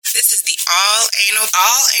This is the All Anal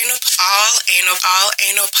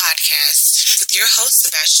podcast with your host,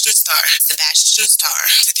 Sebastian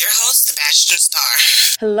Starr.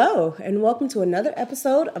 Hello, and welcome to another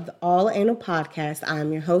episode of the All Anal podcast.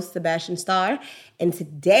 I'm your host, Sebastian Starr, and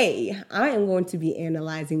today I am going to be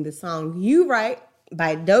analyzing the song You Right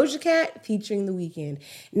by Doja Cat featuring The Weeknd.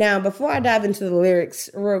 Now, before I dive into the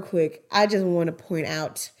lyrics real quick, I just want to point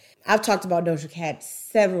out, I've talked about Doja Cat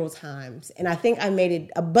several times, and I think I made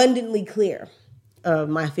it abundantly clear of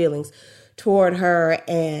my feelings toward her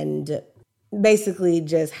and basically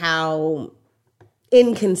just how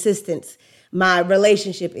inconsistent my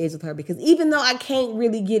relationship is with her. Because even though I can't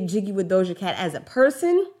really get jiggy with Doja Cat as a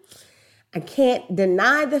person, I can't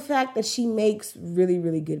deny the fact that she makes really,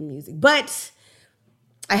 really good music. But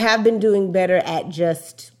I have been doing better at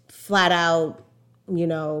just flat out,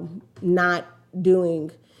 not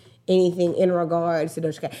doing anything in regards to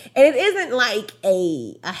Doja Cat. And it isn't like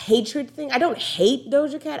a hatred thing. I don't hate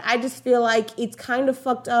Doja Cat. I just feel like it's kind of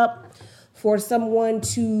fucked up for someone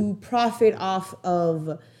to profit off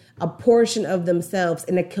of a portion of themselves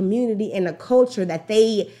in a community and a culture that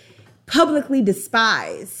they publicly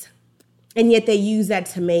despise. And yet they use that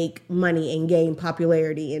to make money and gain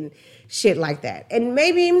popularity and shit like that. And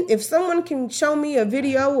maybe if someone can show me a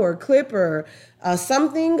video or a clip or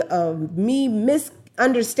something of me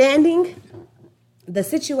misunderstanding the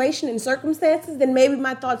situation and circumstances, then maybe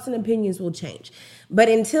my thoughts and opinions will change. But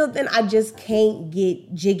until then, I just can't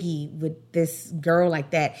get jiggy with this girl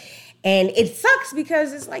like that. And it sucks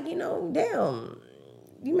because it's like, damn,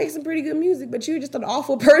 you make some pretty good music, but you're just an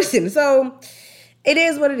awful person. So it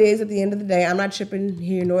is what it is at the end of the day. I'm not tripping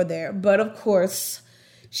here nor there. But of course,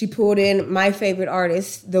 she pulled in my favorite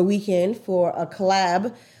artist, The Weeknd, for a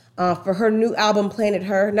collab for her new album, Planet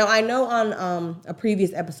Her. Now, I know on a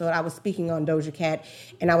previous episode, I was speaking on Doja Cat,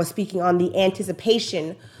 and I was speaking on the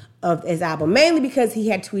anticipation of his album, mainly because he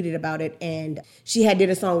had tweeted about it, and she had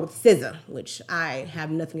did a song with SZA, which I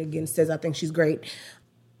have nothing against SZA. I think she's great.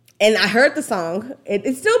 And I heard the song.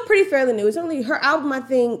 It's still pretty fairly new. It's only her album, I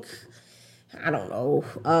think, I don't know.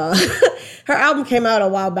 Her album came out a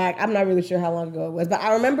while back. I'm not really sure how long ago it was. But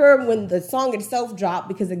I remember when the song itself dropped,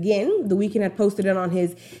 because again, The Weeknd had posted it on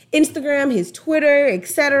his Instagram, his Twitter,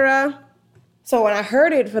 etc. So when I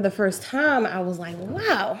heard it for the first time, I was like,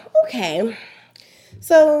 wow, okay.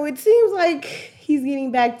 So it seems like he's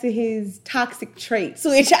getting back to his toxic traits,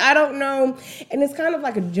 which I don't know. And it's kind of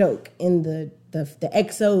like a joke in the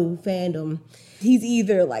EXO fandom. He's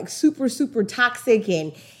either like super, super toxic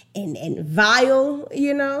and vile,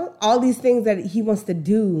 all these things that he wants to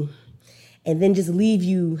do and then just leave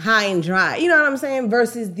you high and dry. You know what I'm saying?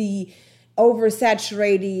 Versus the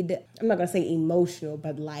oversaturated, I'm not going to say emotional,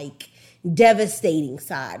 but like devastating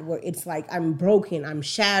side where it's like I'm broken, I'm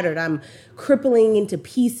shattered, I'm crippling into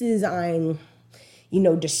pieces, I'm,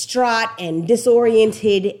 distraught and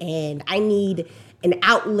disoriented, and I need an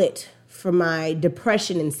outlet for my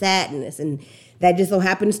depression and sadness. And that just so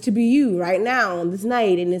happens to be you right now on this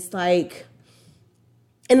night. And it's like,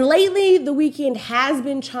 and lately The Weeknd has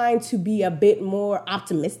been trying to be a bit more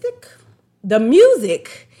optimistic. The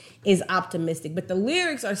music is optimistic, but the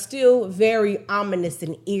lyrics are still very ominous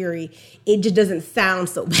and eerie. It just doesn't sound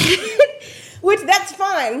so bad, which that's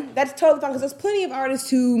fine. That's totally fine, because there's plenty of artists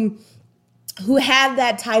who have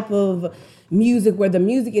that type of music where the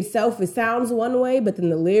music itself, it sounds one way, but then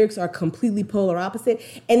the lyrics are completely polar opposite.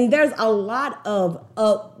 And there's a lot of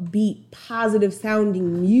upbeat, positive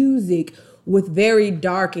sounding music with very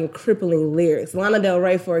dark and crippling lyrics. Lana Del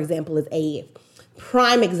Rey, for example, is a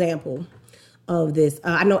prime example of this.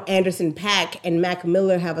 I know Anderson .Paak and Mac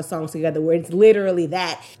Miller have a song together where it's literally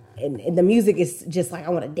that. And the music is just like, I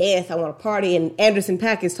want to dance, I want to party. And Anderson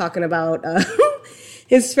 .Paak is talking about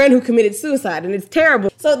his friend who committed suicide, and it's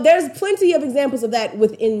terrible. So there's plenty of examples of that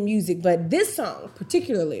within music, but this song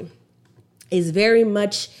particularly is very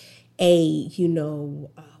much a,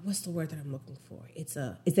 what's the word that I'm looking for? It's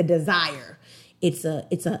a desire. It's a,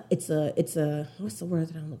 what's the word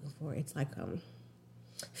that I'm looking for? It's like,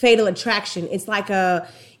 fatal attraction. It's like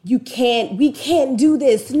we can't do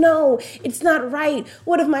this. No, it's not right.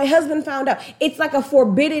 What if my husband found out? It's like a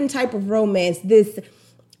forbidden type of romance, this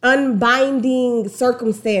unbinding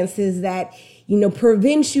circumstances that,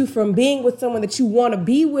 prevents you from being with someone that you want to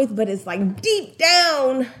be with, but it's like deep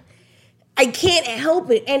down, I can't help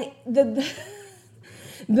it. And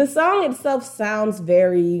the song itself sounds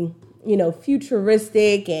very,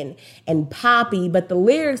 futuristic and poppy, but the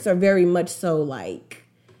lyrics are very much so like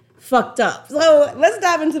fucked up. So let's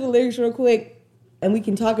dive into the lyrics real quick. and we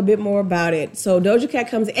can talk a bit more about it. So Doja Cat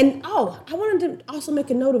comes in, and I wanted to also make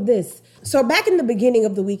a note of this. So back in the beginning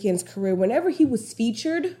of The Weeknd's career, whenever he was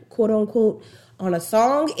featured, quote unquote, on a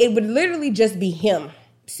song, it would literally just be him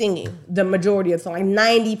singing the majority of the song, like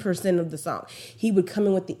 90% of the song. He would come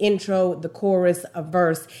in with the intro, the chorus, a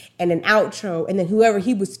verse, and an outro, and then whoever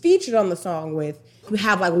he was featured on the song with would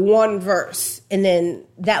have like one verse, and then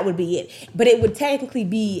that would be it. But it would technically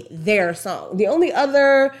be their song. The only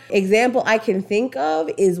other example I can think of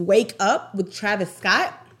is Wake Up with Travis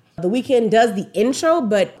Scott. The Weeknd does the intro,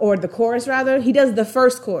 or the chorus rather. He does the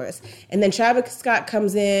first chorus. And then Travis Scott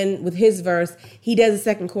comes in with his verse. He does the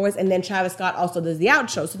second chorus. And then Travis Scott also does the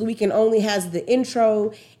outro. So The Weeknd only has the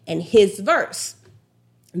intro and his verse.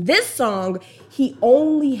 This song, he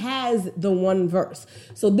only has the one verse.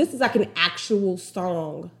 So this is like an actual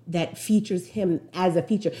song that features him as a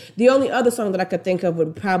feature. The only other song that I could think of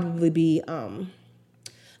would probably be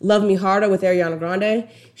Love Me Harder with Ariana Grande.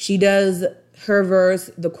 She does her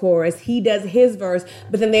verse, the chorus. He does his verse,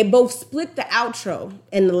 but then they both split the outro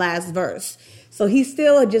in the last verse. So he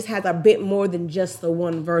still just has a bit more than just the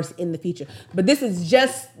one verse in the feature. But this is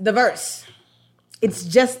just the verse. It's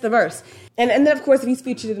just the verse. And then, of course, if he's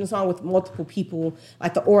featured in a song with multiple people,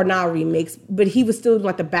 like the Or Now remix, but he was still doing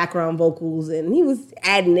like the background vocals, and he was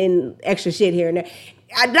adding in extra shit here and there.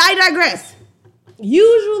 I digress.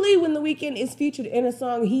 Usually when The Weeknd is featured in a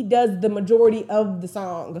song, he does the majority of the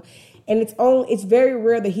song. And it's very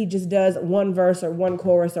rare that he just does one verse or one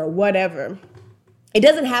chorus or whatever. It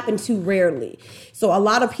doesn't happen too rarely. So a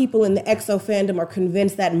lot of people in the EXO fandom are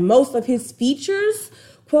convinced that most of his features,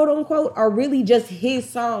 quote unquote, are really just his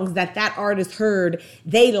songs that artist heard.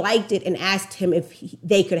 They liked it and asked him if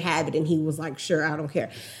they could have it. And he was like, sure, I don't care.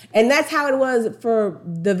 And that's how it was for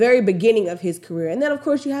the very beginning of his career. And then, of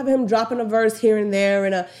course, you have him dropping a verse here and there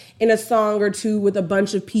in a song or two with a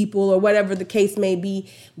bunch of people or whatever the case may be.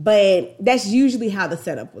 But that's usually how the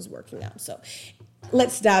setup was working out. So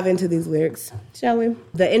let's dive into these lyrics, shall we?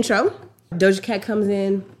 The intro, Doja Cat comes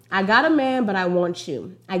in. I got a man, but I want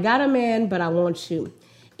you. I got a man, but I want you.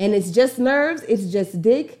 And it's just nerves, it's just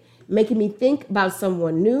dick, making me think about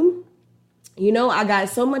someone new. You know, I got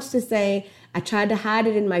so much to say. I tried to hide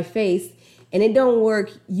it in my face, and it don't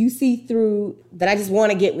work. You see through that I just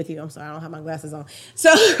want to get with you. I'm sorry, I don't have my glasses on.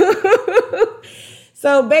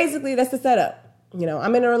 So basically, that's the setup. You know,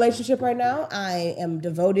 I'm in a relationship right now. I am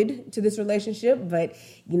devoted to this relationship, but,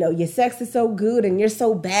 you know, your sex is so good, and you're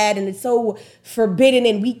so bad, and it's so forbidden,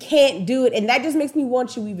 and we can't do it. And that just makes me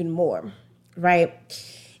want you even more, right?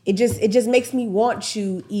 It just makes me want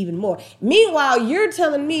you even more. Meanwhile, you're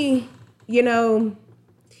telling me, you know,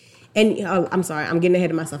 and I'm sorry, I'm getting ahead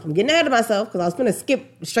of myself. Because I was going to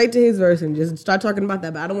skip straight to his verse and just start talking about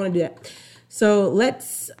that, but I don't want to do that. So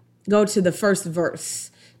let's go to the first verse,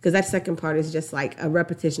 because that second part is just like a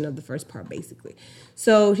repetition of the first part, basically.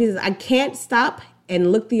 So she says, I can't stop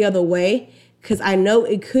and look the other way, because I know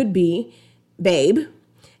it could be, babe.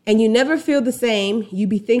 And you never feel the same. You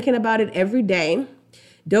be thinking about it every day.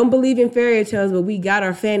 Don't believe in fairy tales, but we got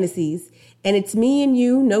our fantasies. And it's me and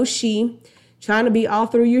you, no she, trying to be all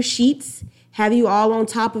through your sheets, have you all on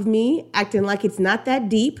top of me, acting like it's not that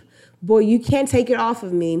deep. Boy, you can't take it off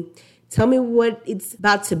of me. Tell me what it's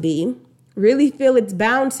about to be. Really feel it's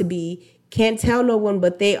bound to be. Can't tell no one,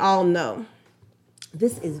 but they all know.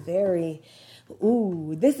 This is very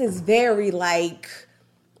like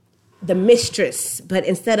the mistress, but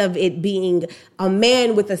instead of it being a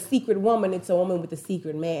man with a secret woman, it's a woman with a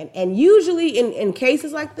secret man. And usually in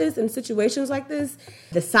cases like this, in situations like this,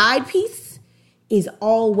 the side piece is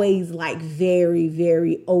always like very,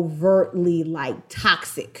 very overtly like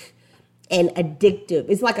toxic and addictive.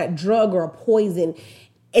 It's like a drug or a poison.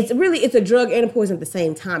 It's a drug and a poison at the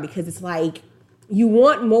same time, because it's like you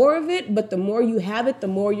want more of it, but the more you have it, the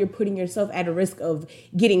more you're putting yourself at a risk of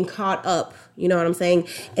getting caught up. You know what I'm saying?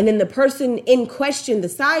 And then the person in question, the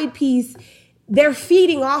side piece, they're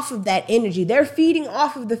feeding off of that energy. They're feeding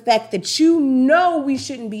off of the fact that you know we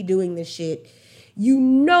shouldn't be doing this shit. You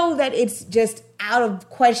know that it's just out of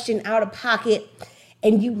question, out of pocket,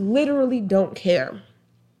 and you literally don't care.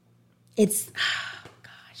 It's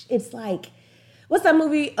like, what's that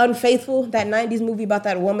movie, Unfaithful? That 90s movie about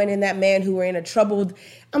that woman and that man who were in a troubled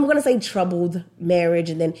marriage.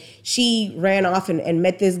 And then she ran off and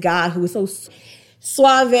met this guy who was so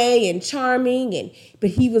suave and charming.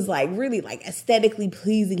 But he was like really like aesthetically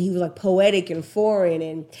pleasing. He was like poetic and foreign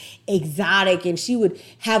and exotic. And she would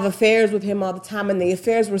have affairs with him all the time. And the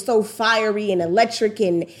affairs were so fiery and electric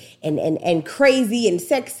and crazy and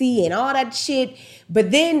sexy and all that shit.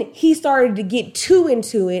 But then he started to get too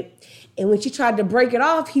into it. And when she tried to break it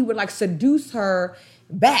off, he would like seduce her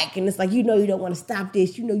back. And it's like, you don't want to stop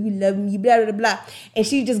this. You love me, blah, blah, blah. And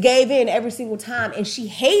she just gave in every single time. And she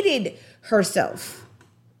hated herself.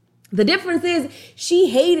 The difference is she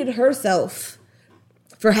hated herself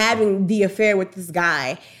for having the affair with this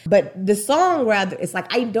guy. But the song, rather, it's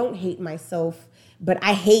like, I don't hate myself, but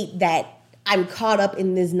I hate that I'm caught up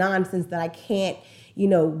in this nonsense that I can't,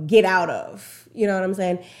 get out of. You know what I'm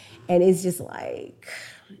saying? And it's just like,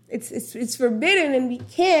 it's forbidden, and we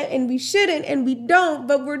can't, and we shouldn't, and we don't,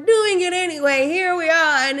 but we're doing it anyway. Here we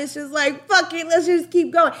are, and it's just like, fuck it, let's just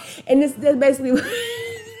keep going. And that's basically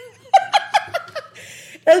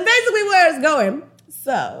that's basically where it's going.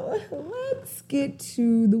 So let's get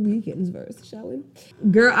to the Weeknd's verse, shall we?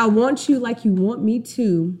 Girl, I want you like you want me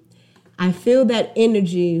too. I feel that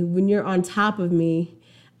energy when you're on top of me.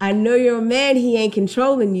 I know you're a man, he ain't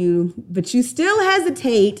controlling you, but you still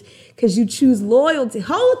hesitate because you choose loyalty.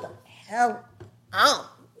 Hold the hell on.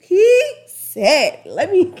 He said, let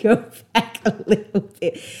me go back a little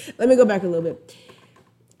bit.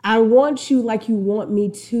 I want you like you want me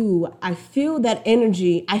too. I feel that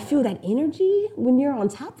energy. When you're on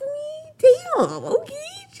top of me? Damn,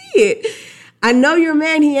 okay, shit. I know your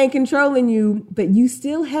man, he ain't controlling you, but you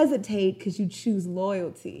still hesitate because you choose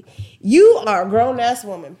loyalty. You are a grown-ass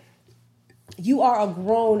woman.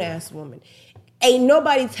 Ain't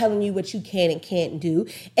nobody telling you what you can and can't do.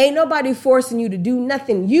 Ain't nobody forcing you to do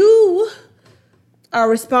nothing. You are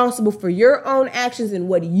responsible for your own actions and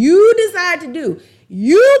what you decide to do.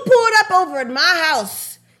 You pulled up over at my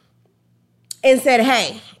house and said,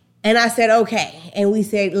 hey, and I said, okay. And we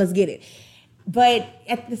said, let's get it. But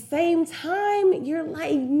at the same time, you're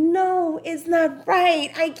like, no, it's not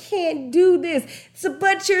right. I can't do this.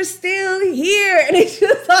 But you're still here. And it's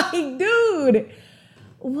just like, dude,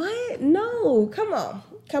 what? No, come on.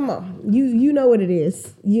 You know what it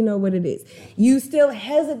is. You still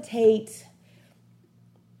hesitate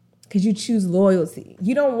because you choose loyalty.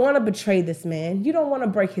 You don't want to betray this man. You don't want to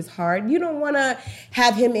break his heart. You don't want to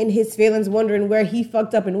have him in his feelings wondering where he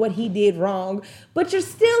fucked up and what he did wrong. But you're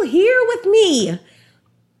still here with me.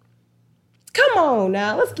 Come on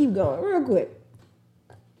now. Let's keep going real quick.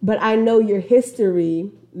 But I know your history.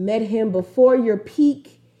 Met him before your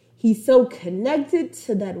peak. He's so connected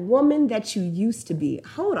to that woman that you used to be.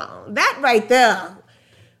 Hold on. That right there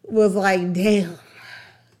was like, damn.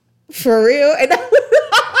 For real? And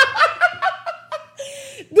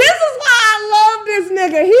this is why I love this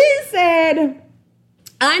nigga. He said,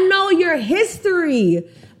 I know your history.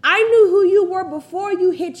 I knew who you were before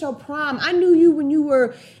you hit your prime. I knew you when you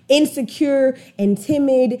were insecure and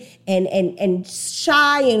timid and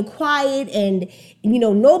shy and quiet and,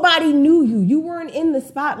 nobody knew you. You weren't in the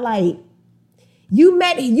spotlight. You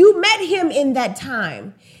met him in that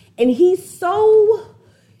time. And he's so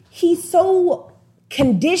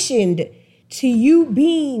conditioned to you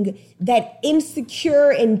being that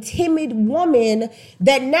insecure and timid woman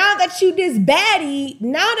that now that you this baddie,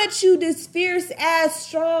 now that you this fierce ass,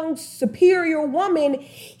 strong, superior woman,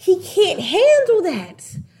 he can't handle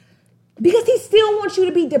that. Because he still wants you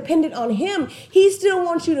to be dependent on him. He still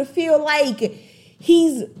wants you to feel like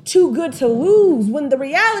he's too good to lose. When the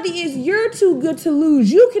reality is you're too good to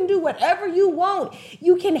lose. You can do whatever you want.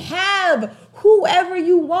 You can have whoever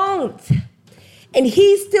you want. And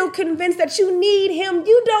he's still convinced that you need him.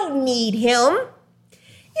 You don't need him.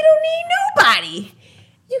 You don't need nobody.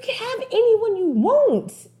 You can have anyone you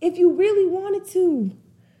want if you really wanted to.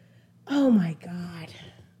 Oh my God.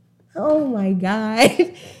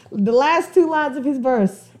 The last two lines of his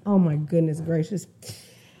verse. Oh my goodness gracious.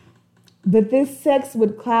 But this sex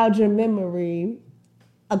would cloud your memory.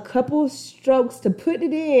 A couple strokes to put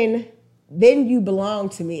it in, then you belong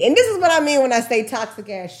to me. And this is what I mean when I say toxic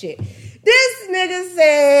ass shit. This nigga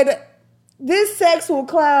said, this sex will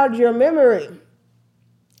cloud your memory.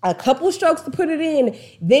 A couple strokes to put it in,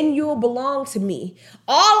 then you'll belong to me.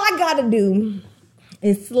 All I gotta do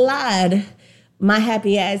is slide my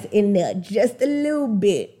happy ass in there just a little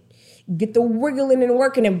bit. Get the wiggling and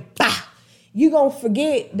working and bah! You gonna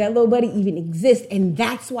forget that little buddy even exists. And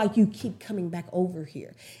that's why you keep coming back over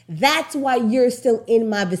here. That's why you're still in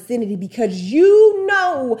my vicinity, because you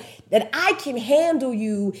know that I can handle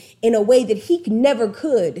you in a way that he never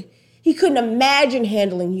could. He couldn't imagine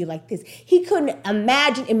handling you like this. He couldn't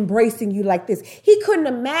imagine embracing you like this. He couldn't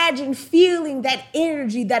imagine feeling that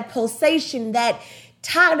energy, that pulsation, that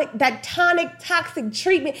tonic, toxic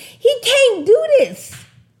treatment. He can't do this.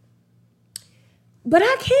 But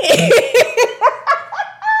I can't.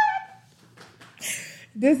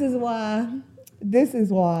 This is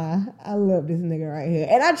why I love this nigga right here.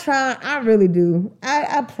 And I really do.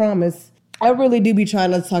 I promise. I really do be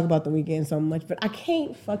trying not to talk about the Weeknd so much, but I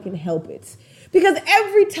can't fucking help it. Because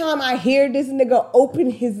every time I hear this nigga open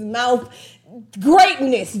his mouth,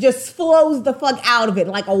 greatness just flows the fuck out of it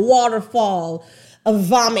like a waterfall of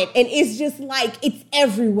vomit. And it's just like, it's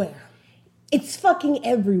everywhere. It's fucking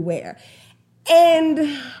everywhere.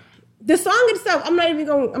 And the song itself, I'm not even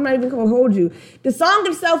gonna hold you. The song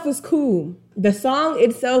itself is cool. But this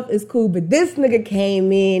nigga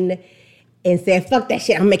came in and said, fuck that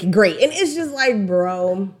shit, I'm making it great. And it's just like,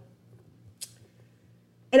 bro.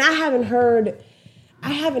 And I haven't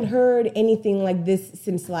heard anything like this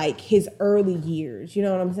since like his early years. You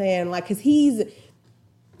know what I'm saying? Like, cause he's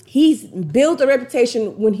built a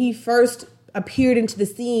reputation when he first appeared into the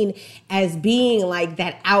scene as being like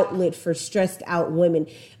that outlet for stressed out women.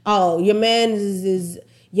 Oh, your man's is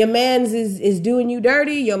doing you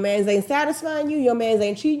dirty. Your man's ain't satisfying you. Your man's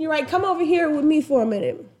ain't treating you right. Come over here with me for a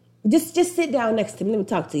minute. Just sit down next to me. Let me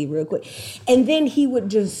talk to you real quick. And then he would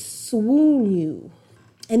just swoon you.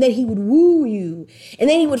 And then he would woo you. And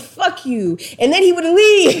then he would fuck you. And then he would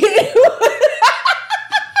leave.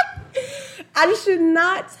 I should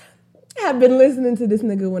not have been listening to this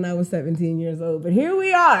nigga when I was 17 years old. But here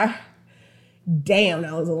we are. Damn,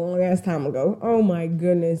 that was a long ass time ago. Oh my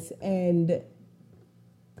goodness. And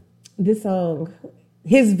this song,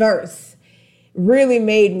 his verse, really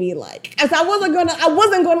made me like, as I wasn't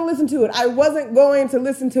gonna listen to it. I wasn't going to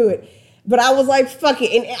listen to it. But I was like, fuck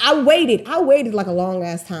it. And I waited like a long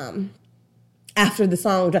ass time after the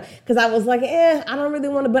song dropped. Because I was like, I don't really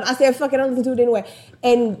want to, but I said, fuck it, I'll listen to it anyway.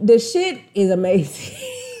 And the shit is amazing.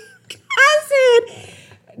 I said,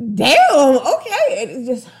 damn, okay. It's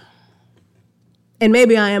just, and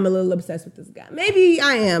maybe I am a little obsessed with this guy. Maybe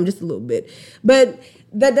I am, just a little bit. But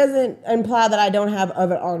that doesn't imply that I don't have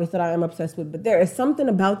other artists that I am obsessed with. But there is something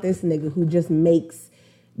about this nigga who just makes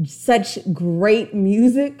such great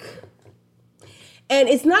music. And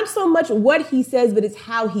it's not so much what he says, but it's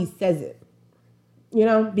how he says it. You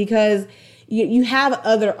know, because you have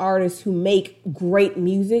other artists who make great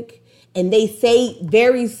music and they say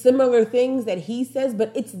very similar things that he says,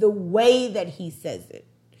 but it's the way that he says it.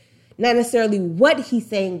 Not necessarily what he's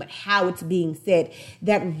saying, but how it's being said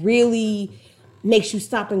that really makes you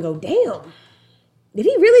stop and go, damn, did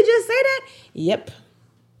he really just say that? Yep,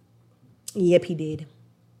 he did.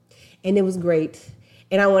 And it was great.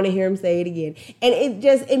 And I want to hear him say it again. And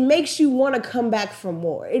it makes you want to come back for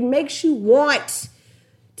more. It makes you want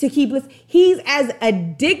to keep listening. He's as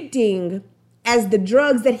addicting as the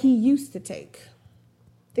drugs that he used to take.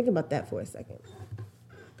 Think about that for a second.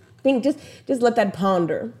 Just let that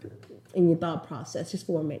ponder in your thought process just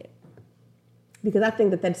for a minute. Because I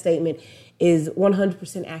think that statement is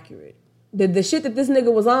 100% accurate. The shit that this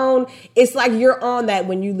nigga was on, it's like you're on that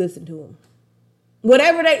when you listen to him.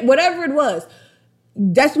 Whatever it was.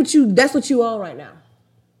 That's what you on right now.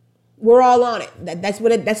 We're all on it. That's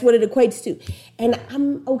what it equates to. And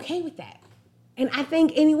I'm okay with that. And I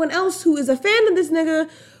think anyone else who is a fan of this nigga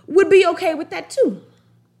would be okay with that too.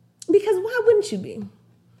 Because why wouldn't you be?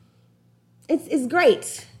 It's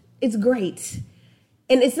great. It's great.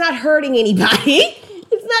 And it's not hurting anybody.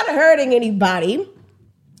 It's not hurting anybody.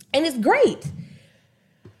 And it's great.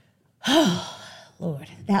 Oh, Lord.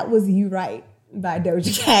 That was You Right by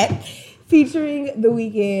Doja Cat, featuring The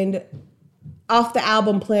Weeknd off the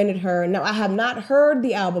album Planet Her. Now, I have not heard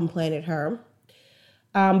the album Planet Her,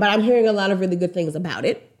 but I'm hearing a lot of really good things about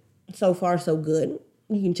it. So far, so good.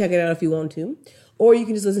 You can check it out if you want to. Or you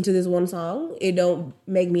can just listen to this one song. It don't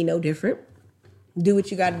make me no different. Do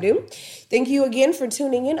what you got to do. Thank you again for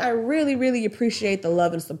tuning in. I really, really appreciate the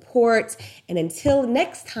love and support. And until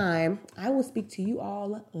next time, I will speak to you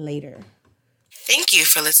all later. Thank you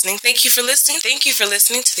for listening. Thank you for listening. Thank you for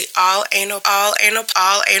listening to the All Anal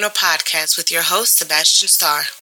Podcast with your host, Sebastian Starr.